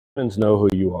Demons know who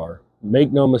you are.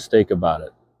 Make no mistake about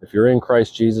it. If you're in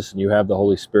Christ Jesus and you have the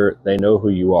Holy Spirit, they know who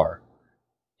you are.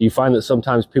 You find that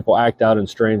sometimes people act out in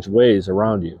strange ways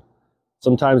around you.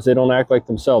 Sometimes they don't act like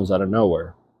themselves out of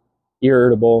nowhere.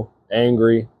 Irritable,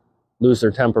 angry, lose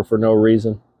their temper for no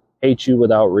reason, hate you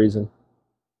without reason.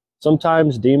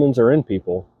 Sometimes demons are in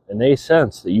people and they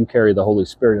sense that you carry the Holy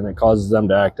Spirit and it causes them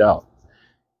to act out.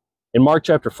 In Mark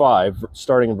chapter 5,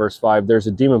 starting in verse 5, there's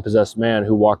a demon-possessed man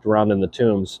who walked around in the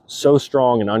tombs, so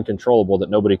strong and uncontrollable that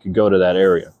nobody could go to that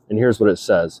area. And here's what it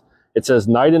says. It says,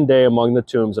 night and day among the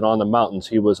tombs and on the mountains,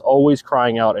 he was always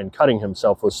crying out and cutting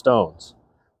himself with stones.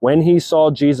 When he saw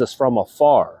Jesus from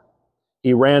afar,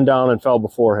 he ran down and fell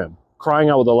before him. Crying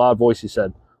out with a loud voice, he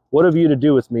said, "What have you to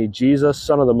do with me, Jesus,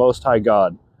 Son of the Most High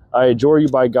God? I adjure you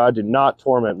by God, do not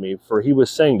torment me." For he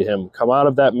was saying to him, "Come out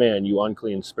of that man, you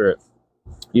unclean spirit."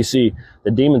 You see,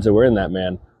 the demons that were in that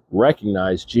man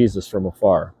recognized Jesus from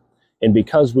afar. And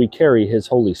because we carry his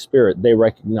Holy Spirit, they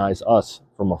recognize us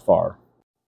from afar.